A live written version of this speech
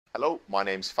Hello, my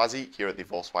name's Fuzzy here at the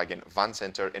Volkswagen Van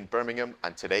Centre in Birmingham,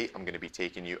 and today I'm going to be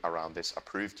taking you around this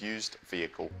approved used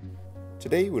vehicle.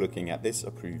 Today we're looking at this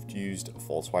approved used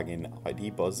Volkswagen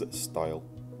ID.Buzz style.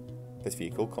 This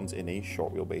vehicle comes in a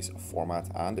short wheelbase format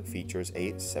and features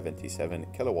a 77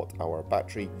 kilowatt hour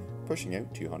battery pushing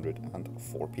out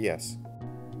 204 PS.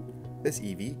 This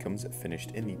EV comes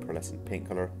finished in the pearlescent paint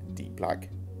colour deep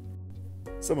black.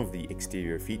 Some of the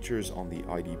exterior features on the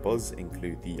ID.Buzz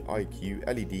include the IQ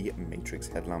LED matrix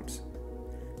headlamps.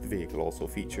 The vehicle also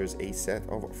features a set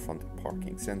of front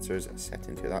parking sensors set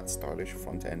into that stylish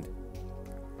front end.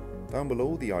 Down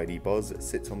below, the ID.Buzz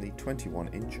sits on the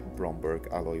 21-inch Bromberg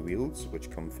alloy wheels, which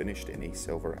come finished in a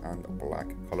silver and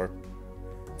black colour.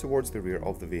 Towards the rear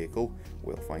of the vehicle,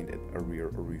 we'll find a rear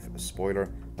roof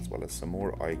spoiler, as well as some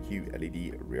more IQ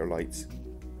LED rear lights.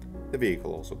 The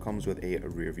vehicle also comes with a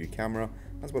rear view camera,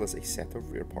 as well as a set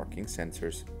of rear parking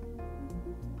sensors.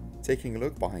 Taking a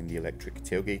look behind the electric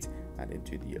tailgate and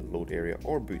into the load area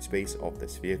or boot space of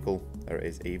this vehicle, there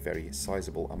is a very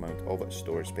sizable amount of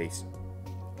storage space.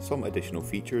 Some additional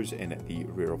features in the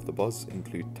rear of the Buzz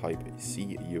include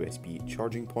Type-C USB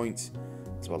charging points,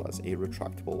 as well as a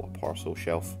retractable parcel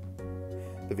shelf.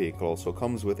 The vehicle also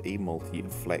comes with a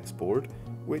multi-flex board,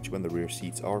 which when the rear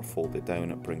seats are folded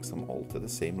down brings them all to the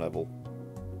same level.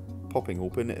 Popping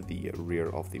open the rear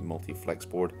of the multi-flex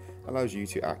board allows you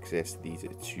to access these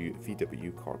two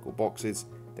VW cargo boxes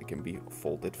that can be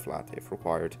folded flat if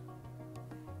required.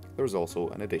 There is also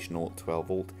an additional 12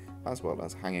 volt as well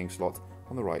as hanging slot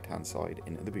on the right hand side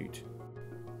in the boot.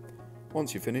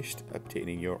 Once you've finished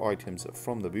obtaining your items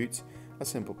from the boot, a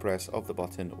simple press of the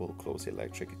button will close the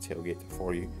electric tailgate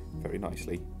for you very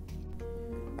nicely.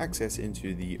 Access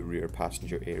into the rear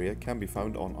passenger area can be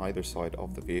found on either side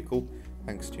of the vehicle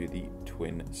thanks to the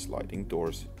twin sliding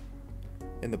doors.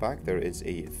 In the back there is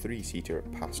a 3-seater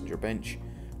passenger bench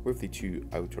with the two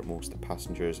outermost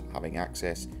passengers having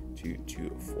access to two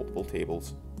foldable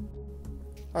tables.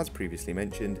 As previously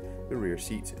mentioned, the rear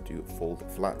seats do fold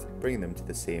flat, bringing them to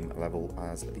the same level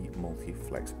as the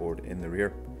multi-flex board in the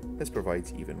rear. This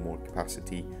provides even more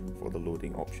capacity for the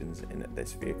loading options in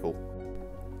this vehicle.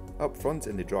 Up front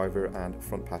in the driver and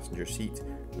front passenger seat,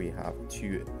 we have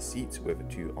two seats with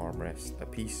two armrests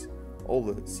apiece. All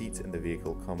the seats in the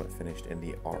vehicle come finished in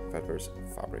the Art Feathers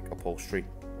fabric upholstery.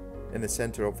 In the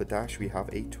centre of the dash, we have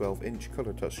a 12-inch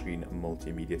colour touchscreen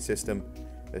multimedia system.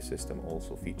 This system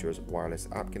also features wireless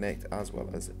app connect as well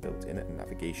as built-in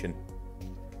navigation.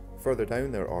 Further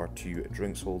down there are two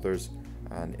drinks holders,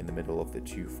 and in the middle of the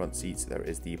two front seats there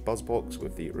is the Buzz box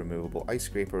with the removable ice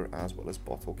scraper as well as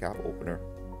bottle cap opener.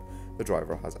 The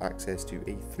driver has access to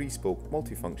a 3-spoke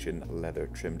multifunction leather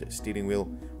trimmed steering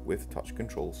wheel with touch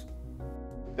controls.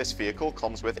 This vehicle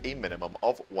comes with a minimum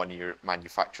of 1 year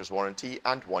manufacturer's warranty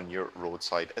and 1 year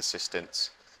roadside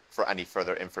assistance. For any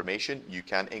further information, you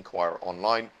can inquire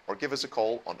online or give us a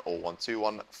call on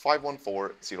 0121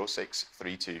 514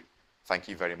 0632. Thank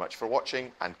you very much for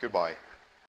watching, and goodbye.